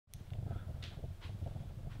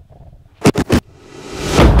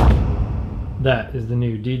That is the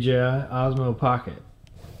new DJI OSMO Pocket.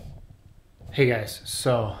 Hey guys,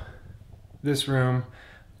 so this room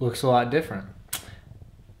looks a lot different.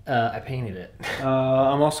 I painted it.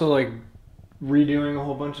 I'm also like redoing a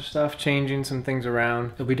whole bunch of stuff, changing some things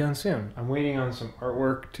around. It'll be done soon. I'm waiting on some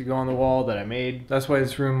artwork to go on the wall that I made. That's why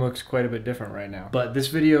this room looks quite a bit different right now. But this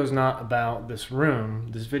video is not about this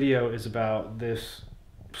room. This video is about this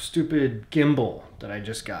stupid gimbal that I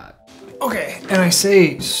just got. Okay, and I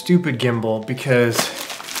say stupid gimbal because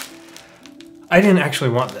I didn't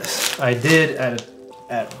actually want this. I did at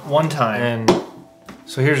one time, and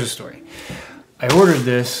so here's the story. I ordered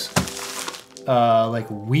this like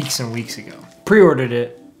weeks and weeks ago. Pre-ordered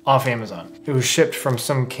it off Amazon. It was shipped from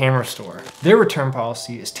some camera store. Their return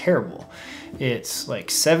policy is terrible. It's like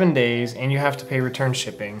 7 days and you have to pay return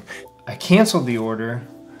shipping. I canceled the order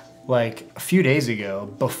like a few days ago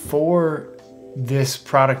before this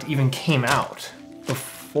product even came out.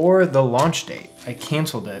 Before the launch date, I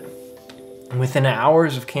canceled it. And within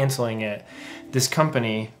hours of canceling it, this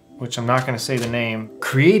company, which I'm not gonna say the name,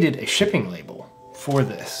 created a shipping label for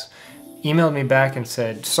this. Emailed me back and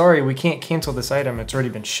said, sorry, we can't cancel this item, it's already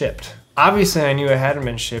been shipped. Obviously I knew it hadn't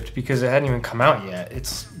been shipped because it hadn't even come out yet.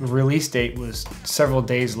 Its release date was several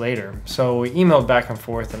days later. So we emailed back and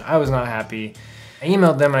forth and I was not happy. I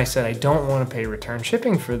emailed them and I said, I don't want to pay return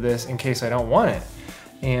shipping for this in case I don't want it.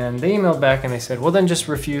 And they emailed back and they said, well then just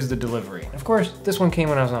refuse the delivery. Of course, this one came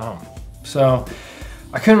when I was not home. So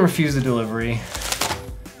I couldn't refuse the delivery.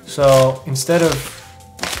 So instead of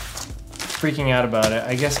freaking out about it,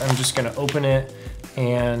 I guess I'm just gonna open it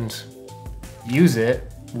and use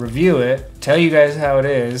it, review it, tell you guys how it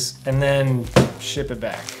is, and then ship it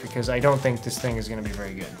back because I don't think this thing is gonna be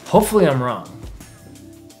very good. Hopefully I'm wrong.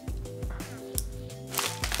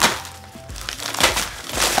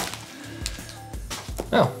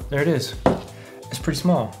 Oh, there it is. It's pretty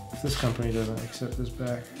small. If this company doesn't accept this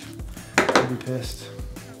back, I'll be pissed.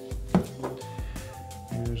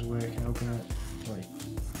 Maybe there's a way I can open it like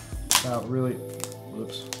without really,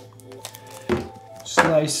 whoops.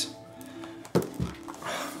 Slice.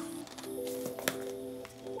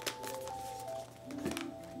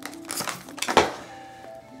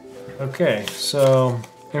 Okay, so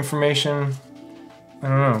information, I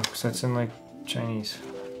don't know, because that's in like Chinese.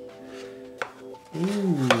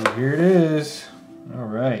 Ooh, here it is. All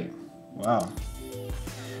right, wow.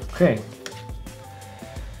 Okay,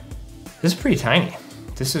 this is pretty tiny.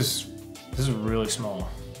 This is really small.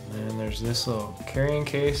 And there's this little carrying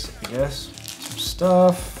case, I guess. Some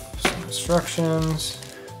stuff, some instructions.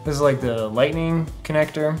 This is like the lightning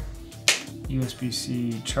connector,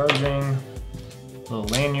 USB-C charging, little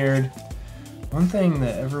lanyard. One thing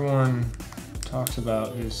that everyone talks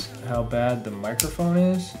about is how bad the microphone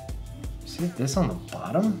is. See this on the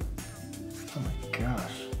bottom? Oh my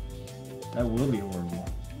gosh, that will be horrible.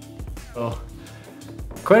 Oh,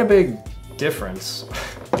 quite a big difference.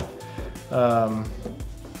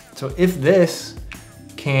 So if this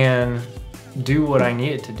can do what I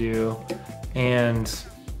need it to do and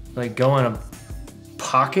like go in a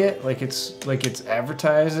pocket like it's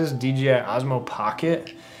advertises, DJI OSMO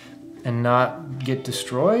Pocket, and not get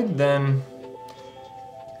destroyed, then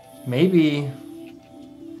maybe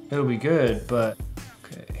it'll be good, but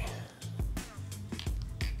okay.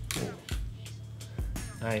 Oh.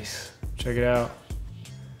 Nice, check it out.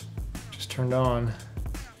 Just turned on.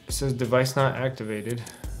 It says device not activated.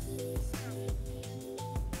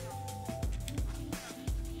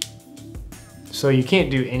 So you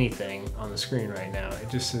can't do anything on the screen right now. It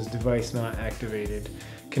just says device not activated.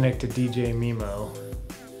 Connect to DJI Mimo.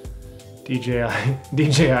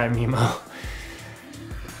 DJI Mimo.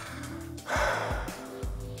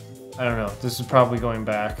 I don't know. This is probably going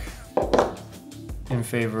back in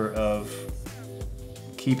favor of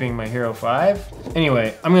keeping my Hero 5.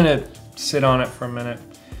 Anyway, I'm gonna sit on it for a minute.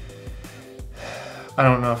 I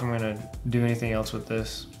don't know if I'm gonna do anything else with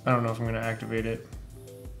this. I don't know if I'm gonna activate it.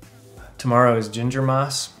 Tomorrow is Ginger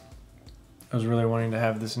Moss. I was really wanting to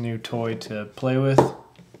have this new toy to play with.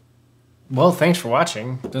 Well, thanks for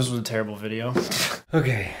watching. This was a terrible video.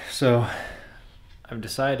 Okay, so I've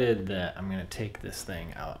decided that I'm gonna take this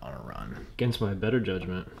thing out on a run. Against my better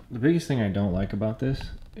judgment. The biggest thing I don't like about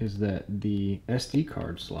this is that the SD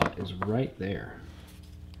card slot is right there.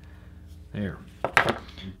 There.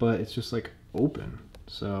 But it's just like open.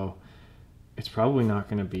 So it's probably not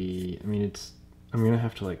gonna be, I mean, I'm gonna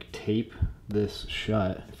have to like tape this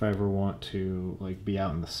shut if I ever want to like be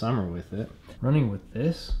out in the summer with it. Running with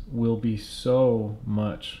this will be so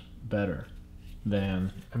much better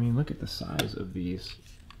than, I mean, look at the size of these.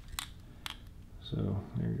 So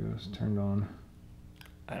there it goes, turned on.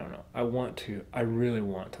 I don't know, I really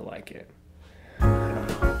want to like it.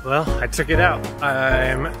 Well, I took it out.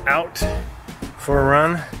 I'm out for a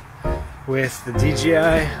run with the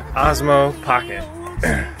DJI Osmo Pocket.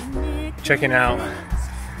 Checking out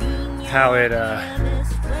how it,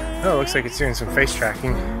 oh, it looks like it's doing some face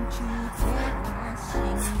tracking.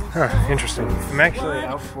 Huh, interesting. I'm actually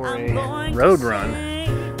out for a road run,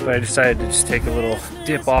 but I decided to just take a little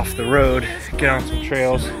dip off the road, get on some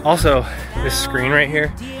trails. Also, this screen right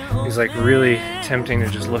here is like really tempting to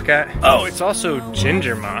just look at. Oh, it's also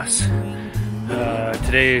ginger moss.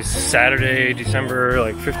 Today is Saturday, December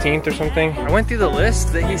like 15th or something. I went through the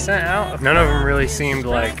list that he sent out. None of them really seemed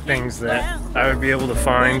like things that I would be able to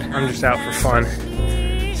find. I'm just out for fun.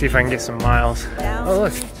 See if I can get some miles. Oh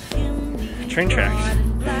look, train tracks.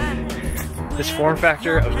 This form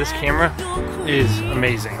factor of this camera is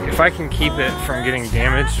amazing. If I can keep it from getting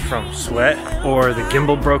damaged from sweat or the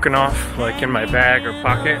gimbal broken off like in my bag or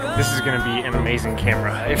pocket, this is gonna be an amazing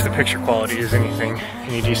camera if the picture quality is any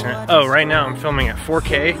decent. Oh, right now I'm filming at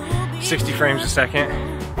 4K, 60 frames a second,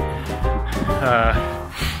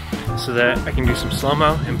 so that I can do some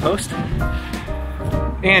slow-mo in post.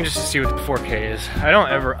 And just to see what the 4K is. I don't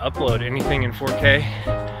ever upload anything in 4K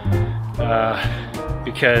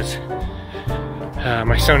because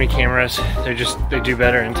my Sony cameras, they do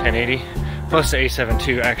better in 1080. Plus the A7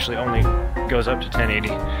 II actually only goes up to 1080.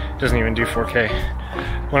 Doesn't even do 4K.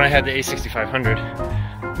 When I had the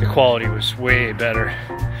A6500, the quality was way better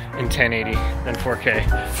in 1080 than 4K.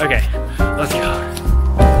 Okay, let's go.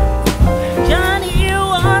 Johnny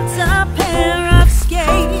wants a pair of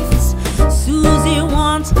skates. Susie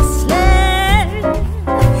wants a sled.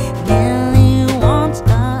 Nellie wants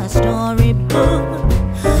a storybook.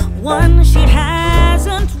 One she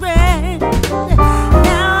hasn't read.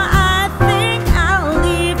 Now I think I'll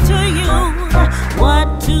leave to you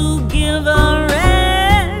what to give a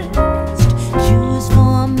rest. Choose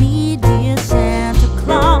for me, dear Santa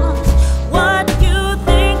Claus, what you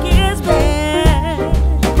think is best.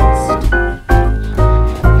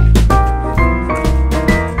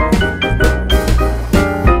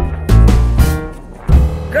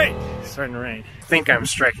 Great, it's starting to rain. I think I'm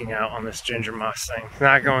striking out on this ginger moss thing. It's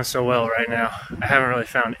not going so well right now. I haven't really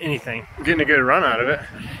found anything. I'm getting a good run out of it.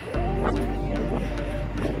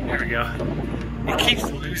 There we go. It keeps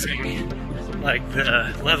losing like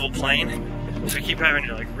the level plane, so I keep having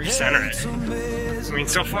to like recenter it. I mean,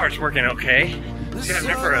 so far it's working okay. See, I've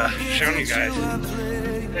never shown you guys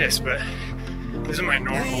this, but this is my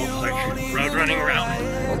normal like road running route.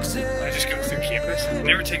 I just go through campus. I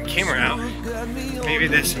never take a camera out. Maybe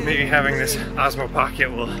having this Osmo Pocket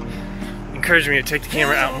will encourage me to take the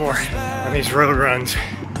camera out more on these road runs.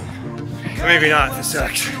 But maybe not if it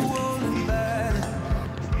sucks.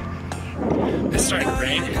 It's starting to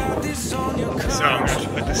rain, so I'm gonna have to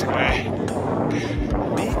put this away.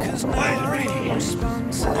 Why is it raining?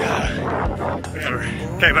 Whatever.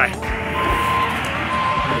 Okay, bye.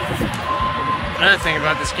 Another thing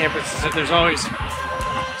about this campus is that there's always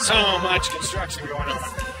so much construction going on.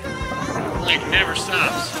 Like, never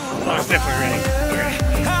stops. Oh, it's definitely raining. Okay.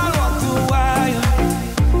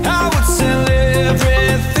 I would sell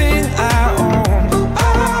everything I own.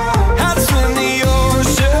 I'd swim the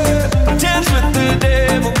ocean, dance with the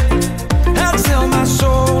devil. I'd sell my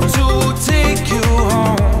soul to take you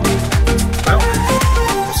home. Well,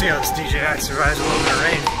 we'll see how this DJI survives a little bit of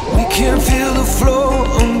rain. We can feel the floor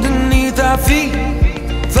underneath our feet.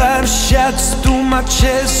 Fire shots through my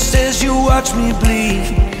chest as you watch me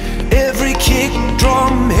bleed. Every kick,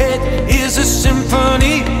 drum hit is a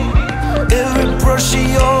symphony. Every brush of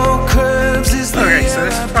your curves is the Okay, so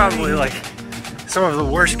this is probably like some of the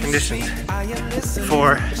worst conditions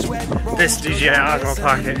for this DJI Osmo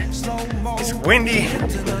Pocket. It's windy,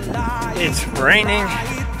 it's raining,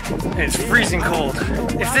 and it's freezing cold.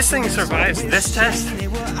 If this thing survives this test,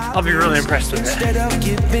 I'll be really impressed with it. Instead of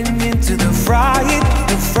giving into the fry.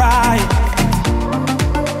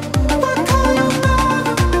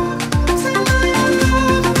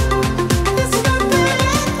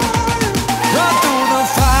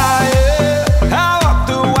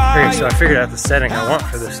 Okay, so I figured out the setting I want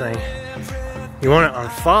for this thing. You want it on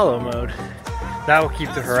follow mode. That will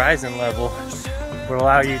keep the horizon level, will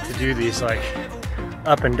allow you to do these like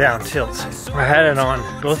up and down tilts. I had it on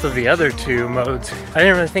both of the other two modes. I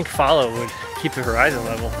didn't really think follow would keep the horizon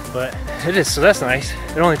level, but it is, so that's nice.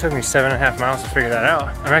 It only took me 7.5 miles to figure that out.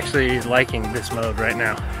 I'm actually liking this mode right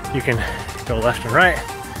now. You can go left and right,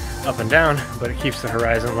 up and down, but it keeps the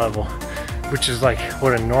horizon level, which is like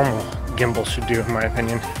what a normal gimbal should do in my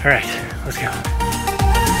opinion. All right, let's go.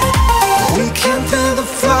 We can feel the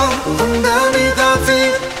flow underneath our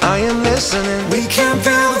feet. I am listening. We can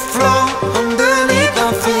feel the flow underneath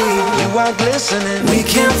our feet. You are glistening. We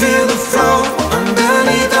can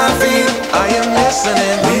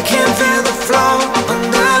listening. We can feel the floor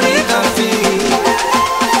underneath our feet.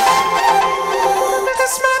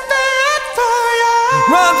 This might be it for you.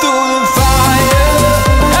 Run through the fire,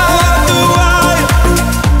 out the wire.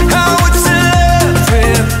 I would sell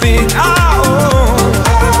everything I own.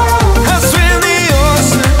 I swim the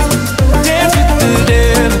ocean, dance with the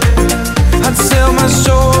dead. I'd sell my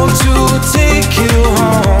soul to take you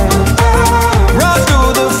home. Run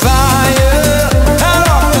through the fire, out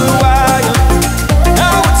off the wire.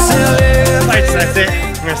 I would sell everything. Lights, that's it.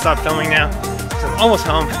 I'm gonna stop filming now. So I'm almost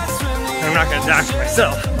home, and I'm not gonna dox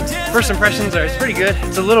myself. First impressions are, it's pretty good.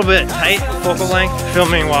 It's a little bit tight, focal length.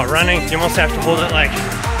 Filming while running, you almost have to hold it like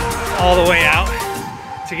all the way out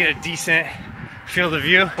to get a decent field of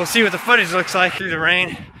view. We'll see what the footage looks like through the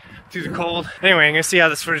rain, through the cold. Anyway, I'm gonna see how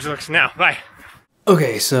this footage looks now. Bye.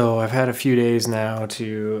 Okay, so I've had a few days now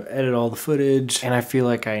to edit all the footage, and I feel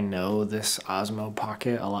like I know this Osmo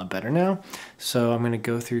Pocket a lot better now. So I'm gonna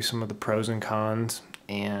go through some of the pros and cons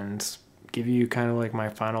and give you kind of like my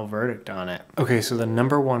final verdict on it. Okay, so the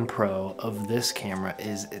 #1 pro of this camera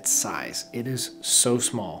is its size. It is so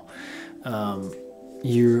small.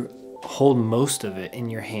 You hold most of it in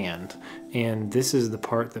your hand, and this is the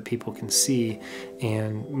part that people can see,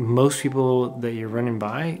 and most people that you're running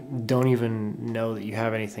by don't even know that you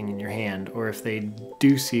have anything in your hand, or if they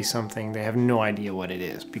do see something, they have no idea what it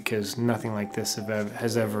is, because nothing like this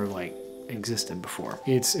has ever like existed before.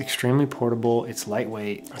 It's extremely portable, it's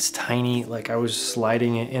lightweight, it's tiny. Like, I was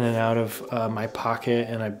sliding it in and out of my pocket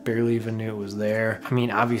and I barely even knew it was there. I mean,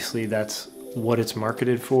 obviously that's what it's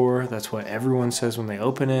marketed for. That's what everyone says when they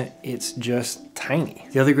open it. It's just tiny.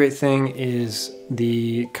 The other great thing is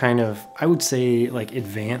the kind of, I would say, like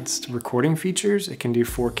advanced recording features. It can do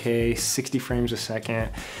 4K, 60 frames a second.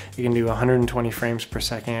 It can do 120 frames per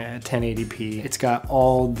second at 1080p. It's got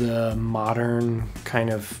all the modern kind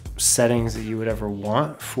of settings that you would ever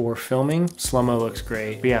want for filming. Slow-mo looks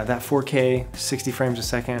great. But yeah, that 4K, 60 frames a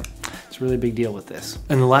second, it's a really big deal with this.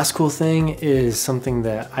 And the last cool thing is something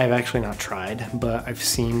that I've actually not tried, but I've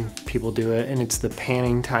seen people do it, and it's the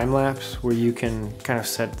panning time lapse, where you can kind of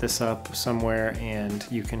set this up somewhere and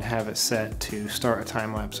you can have it set to start a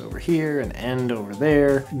time lapse over here and end over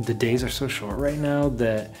there. The days are so short right now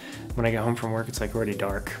that when I get home from work, it's like already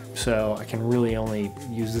dark. So I can really only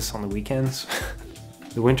use this on the weekends.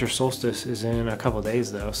 The winter solstice is in a couple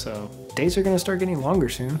days though, so days are gonna start getting longer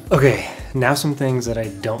soon. Okay, now some things that I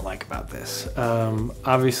don't like about this.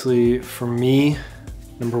 Obviously for me,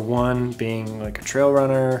 #1 being like a trail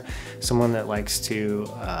runner, someone that likes to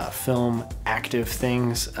film active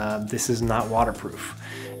things, this is not waterproof.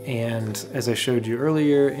 And as I showed you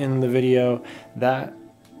earlier in the video, that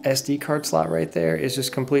SD card slot right there is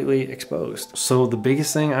just completely exposed. So the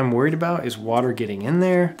biggest thing I'm worried about is water getting in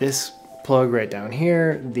there. This plug right down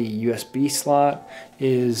here, the USB slot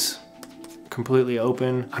is completely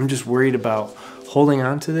open. I'm just worried about holding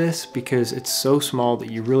on to this because it's so small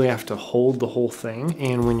that you really have to hold the whole thing.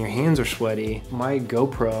 And when your hands are sweaty, my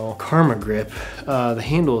GoPro Karma Grip, the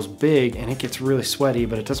handle is big and it gets really sweaty,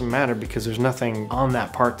 but it doesn't matter because there's nothing on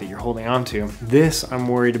that part that you're holding on to. This, I'm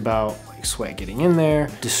worried about like sweat getting in there,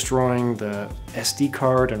 destroying the SD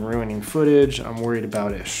card and ruining footage. I'm worried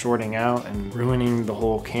about it shorting out and ruining the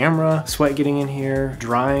whole camera. Sweat getting in here,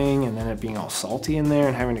 drying, and then it being all salty in there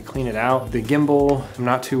and having to clean it out. The gimbal, I'm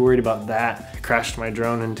not too worried about that. I crashed my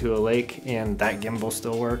drone into a lake and that gimbal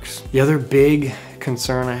still works. The other big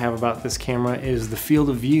concern I have about this camera is the field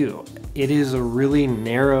of view. It is a really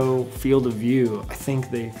narrow field of view. I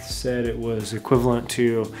think they said it was equivalent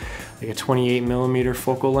to like a 28mm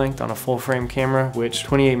focal length on a full frame camera, which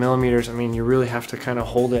 28mm, I mean, you really have to kind of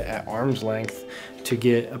hold it at arm's length to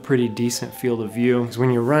get a pretty decent field of view. Because when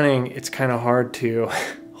you're running, it's kind of hard to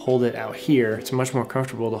hold it out here. It's much more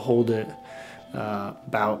comfortable to hold it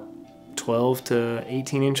about 12 to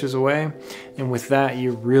 18 inches away. And with that,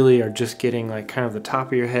 you really are just getting like kind of the top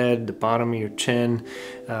of your head, the bottom of your chin,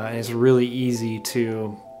 and it's really easy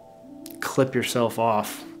to clip yourself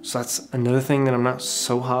off. So that's another thing that I'm not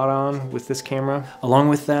so hot on with this camera. Along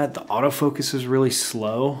with that, the autofocus is really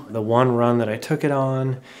slow. The one run that I took it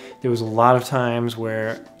on, there was a lot of times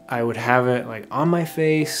where I would have it like on my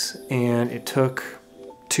face and it took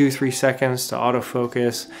 2-3 seconds to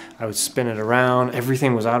autofocus. I would spin it around,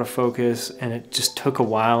 everything was out of focus, and it just took a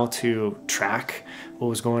while to track what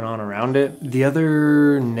was going on around it. The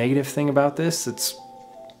other negative thing about this that's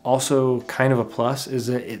also kind of a plus is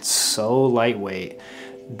that it's so lightweight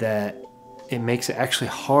that it makes it actually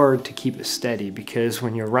hard to keep it steady, because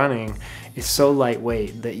when you're running, it's so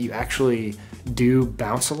lightweight that you actually do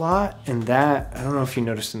bounce a lot, and that, I don't know if you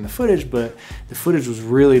noticed in the footage, but the footage was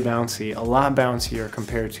really bouncy, a lot bouncier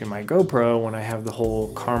compared to my GoPro when I have the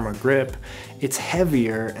whole Karma grip. It's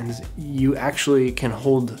heavier, and you actually can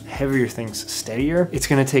hold heavier things steadier. It's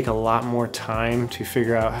gonna take a lot more time to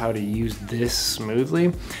figure out how to use this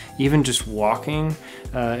smoothly. Even just walking,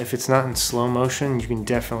 if it's not in slow motion, you can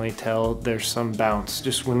definitely tell there's some bounce.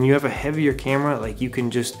 Just when you have a heavier camera, like you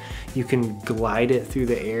can glide it through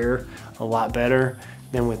the air a lot better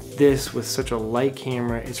than with this. With such a light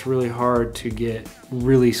camera, it's really hard to get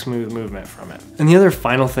really smooth movement from it. And the other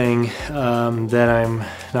final thing that I'm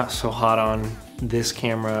not so hot on, this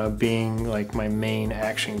camera being like my main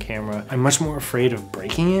action camera, I'm much more afraid of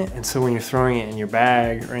breaking it. And so when you're throwing it in your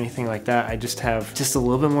bag or anything like that, I just have just a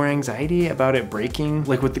little bit more anxiety about it breaking.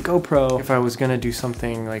 Like with the GoPro, if I was gonna do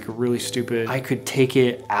something like really stupid, I could take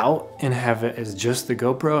it out and have it as just the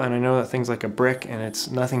GoPro. And I know that thing's like a brick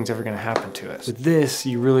and nothing's ever gonna happen to it. With this,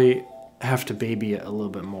 you really have to baby it a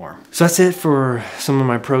little bit more. So that's it for some of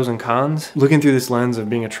my pros and cons. Looking through this lens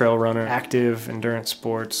of being a trail runner, active endurance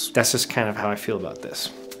sports, that's just kind of how I feel about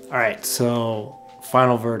this. All right, so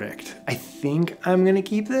final verdict. I think I'm gonna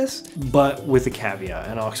keep this, but with a caveat,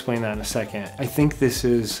 and I'll explain that in a second. I think this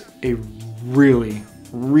is a really,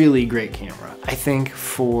 really great camera. I think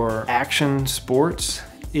for action sports,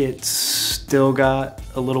 it's still got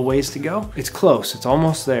a little ways to go. It's close, it's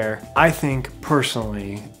almost there. I think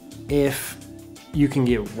personally, if you can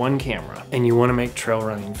get one camera and you want to make trail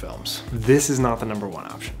running films, this is not the #1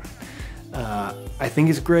 option. I think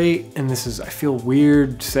it's great, and I feel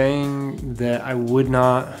weird saying that I would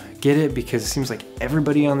not get it, because it seems like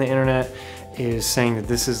everybody on the internet is saying that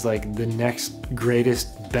this is like the next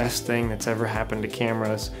greatest, best thing that's ever happened to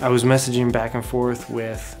cameras. I was messaging back and forth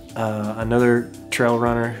with another trail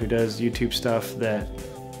runner who does YouTube stuff that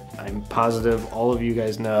I'm positive all of you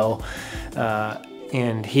guys know.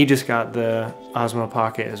 And he just got the Osmo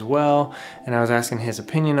Pocket as well, and I was asking his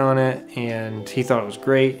opinion on it, and he thought it was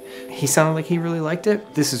great. He sounded like he really liked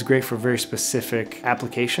it. This is great for a very specific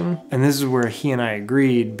application, and this is where he and I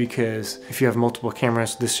agreed, because if you have multiple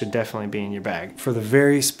cameras, this should definitely be in your bag. For the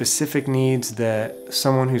very specific needs that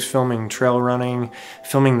someone who's filming trail running,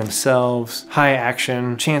 filming themselves, high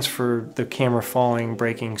action, chance for the camera falling,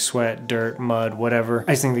 breaking, sweat, dirt, mud, whatever,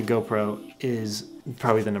 I just think the GoPro is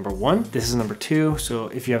probably the #1. This is #2, so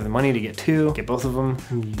if you have the money to get two, get both of them.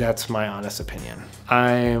 That's my honest opinion.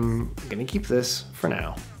 I'm gonna keep this for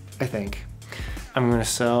now, I think. I'm gonna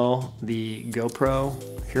sell the GoPro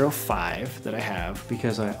Hero 5 that I have,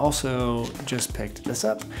 because I also just picked this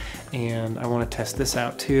up and I wanna test this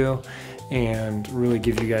out too and really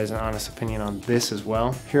give you guys an honest opinion on this as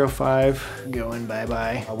well. Hero 5 going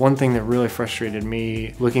bye-bye. One thing that really frustrated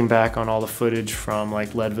me looking back on all the footage from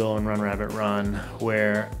like Leadville and Run Rabbit Run,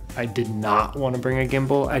 where I did not want to bring a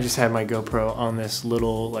gimbal. I just had my GoPro on this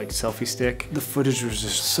little like selfie stick. The footage was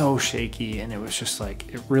just so shaky, and it was just like,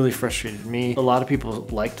 it really frustrated me. A lot of people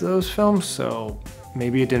liked those films, so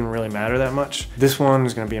maybe it didn't really matter that much. This one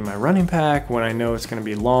is gonna be in my running pack when I know it's gonna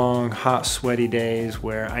be long, hot, sweaty days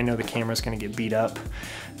where I know the camera's gonna get beat up.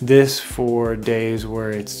 This for days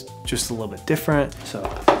where it's just a little bit different. So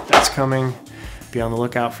that's coming. Be on the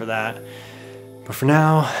lookout for that. But for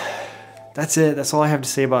now, that's it. That's all I have to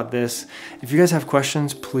say about this. If you guys have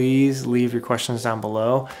questions, please leave your questions down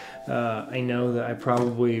below. I know that I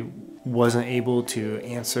probably wasn't able to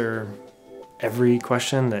answer every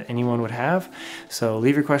question that anyone would have. So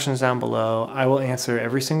leave your questions down below. I will answer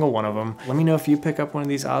every single one of them. Let me know if you pick up one of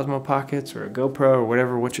these Osmo Pockets or a GoPro or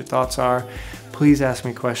whatever, what your thoughts are. Please ask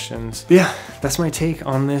me questions. But yeah, that's my take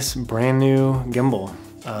on this brand new gimbal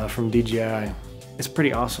from DJI. It's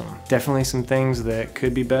pretty awesome. Definitely some things that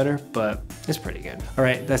could be better, but it's pretty good. All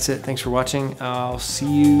right, that's it. Thanks for watching. I'll see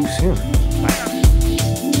you soon. Bye.